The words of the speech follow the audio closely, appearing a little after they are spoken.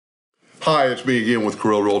Hi, it's me again with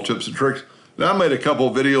Corel Roll Tips and Tricks. Now, I made a couple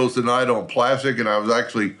of videos tonight on plastic, and I was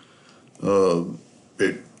actually,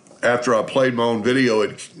 after I played my own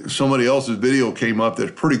video, somebody else's video came up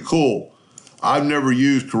that's pretty cool. I've never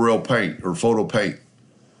used Corel paint or photo paint,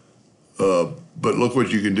 but look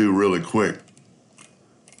what you can do really quick.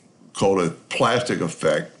 Called a plastic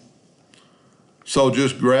effect. So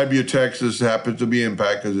just grab your text. This happens to be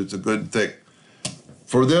impact because it's a good thing.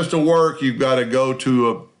 For this to work, you've got to go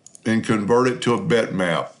to and convert it to a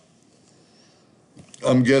bitmap.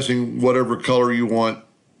 I'm guessing whatever color you want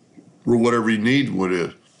or whatever you need what it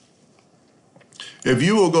is. If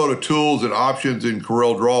you will go to Tools and Options in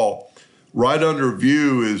Corel Draw, right under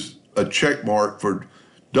View is a check mark for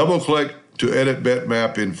double click to edit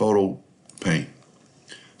bitmap in Photo Paint.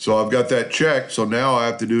 So I've got that checked, so now all I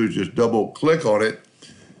have to do is just double click on it,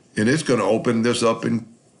 and it's going to open this up in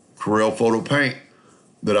Corel Photo Paint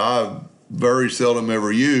that I very seldom ever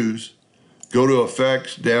use. Go to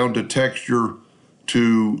Effects, down to Texture,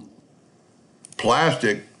 to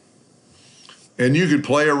Plastic, and you could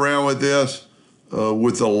play around with this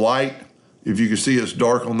with the light. If you can see it's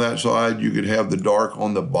dark on that side, you could have the dark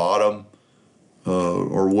on the bottom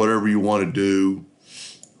or whatever you want to do.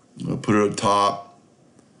 Put it at the top,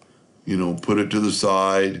 put it to the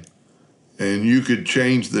side, and you could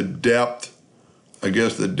change the depth. I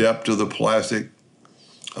guess the depth of the plastic.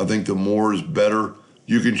 I think the more is better.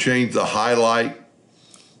 You can change the highlight,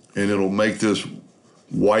 and it'll make this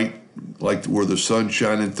white, like where the sun's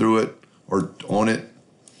shining through it or on it.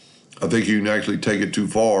 I think you can actually take it too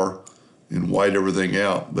far and white everything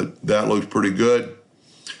out, but that looks pretty good.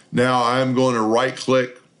 Now I'm going to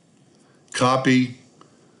right-click, copy,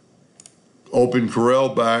 open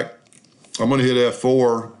Corel back. I'm going to hit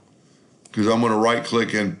F4 because I'm going to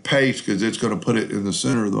right-click and paste because it's going to put it in the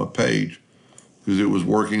center of the page because it was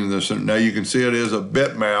working in the center. Now you can see it is a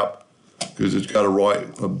bitmap because it's got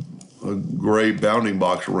a gray bounding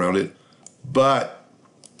box around it, but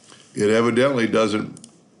it evidently doesn't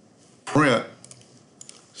print.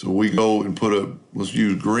 So we go and let's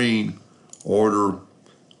use green, order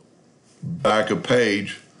back a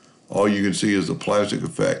page. All you can see is the plastic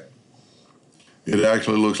effect. It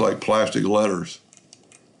actually looks like plastic letters.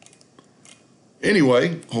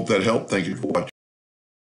 Anyway, hope that helped. Thank you for watching.